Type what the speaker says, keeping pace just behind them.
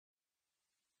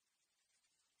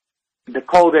The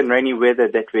cold and rainy weather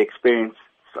that we experienced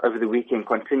over the weekend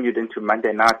continued into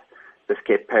Monday night. This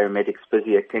kept paramedics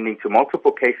busy attending to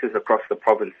multiple cases across the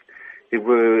province. There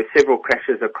were several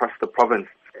crashes across the province.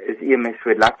 As EMS,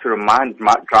 we'd like to remind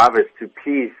drivers to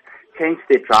please change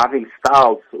their driving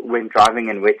styles when driving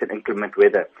in wet and inclement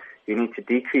weather. You need to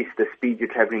decrease the speed you're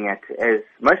traveling at, as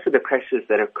most of the crashes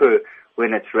that occur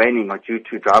when it's raining are due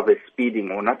to drivers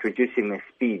speeding or not reducing their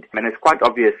speed. And it's quite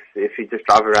obvious if you just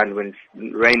drive around when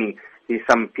it's raining, there's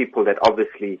some people that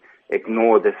obviously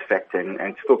ignore this fact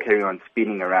and still carry on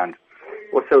speeding around.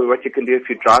 Also, what you can do if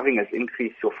you're driving is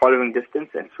increase your following distance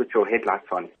and switch your headlights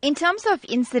on. In terms of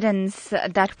incidents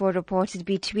that were reported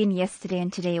between yesterday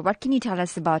and today, what can you tell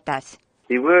us about that?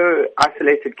 There were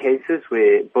isolated cases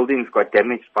where buildings got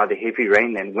damaged by the heavy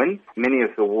rain and wind. Many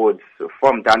of the wards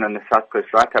from down on the south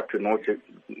coast right up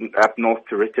north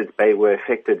to Richards Bay were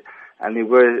affected, and there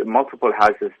were multiple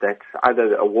houses that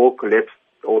either a wall collapsed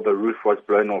or the roof was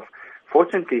blown off.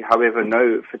 Fortunately, however,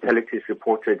 no fatalities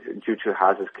reported due to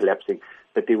houses collapsing,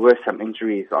 but there were some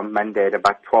injuries on Monday at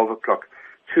about 12 o'clock.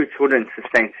 2 children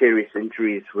sustained serious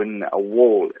injuries when a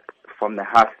wall from the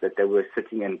house that they were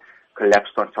sitting in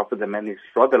collapsed on top of them, and these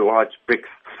rather large bricks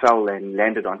fell and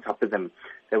landed on top of them.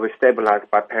 They were stabilized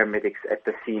by paramedics at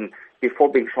the scene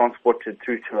before being transported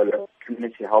through to a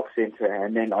community health center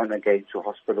and then on again to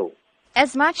hospital.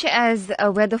 As much as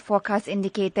weather forecasts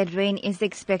indicate that rain is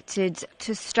expected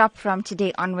to stop from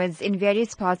today onwards in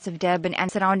various parts of Durban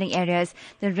and surrounding areas,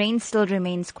 the rain still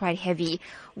remains quite heavy.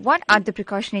 What are the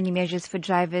precautionary measures for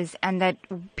drivers, and that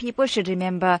people should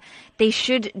remember they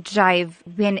should drive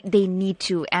when they need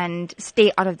to and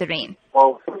stay out of the rain?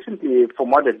 Well, fortunately, from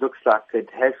what it looks like, it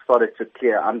has started to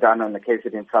clear. I'm down on the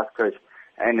KZN South Coast,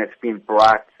 and it's been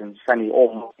bright and sunny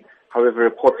all morning. However,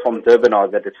 reports from Durban are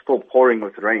that it's still pouring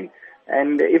with rain.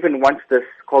 And even once this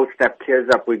cold snap clears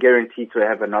up, we're guaranteed to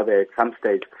have another at some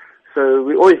stage. So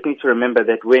we always need to remember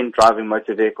that when driving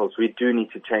motor vehicles, we do need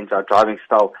to change our driving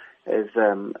style. As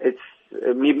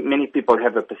many people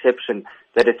have a perception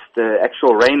that it's the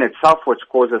actual rain itself which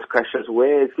causes crashes,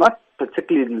 where it's not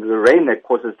particularly the rain that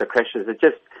causes the crashes. It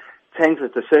just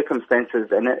changes the circumstances.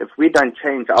 And if we don't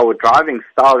change our driving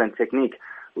style and technique,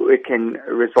 it can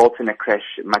result in a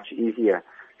crash much easier.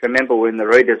 Remember, when the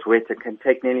road is wet, it can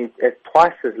take nearly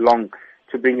twice as long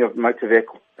to bring your motor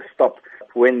vehicle to stop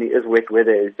when there is wet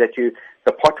weather. Is that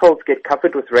the potholes get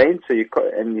covered with rain,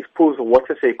 and these pools of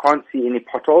water, so you can't see any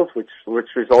potholes, which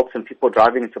results in people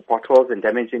driving into potholes and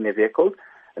damaging their vehicles.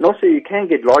 And also, you can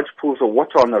get large pools of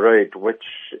water on the road, which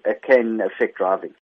can affect driving.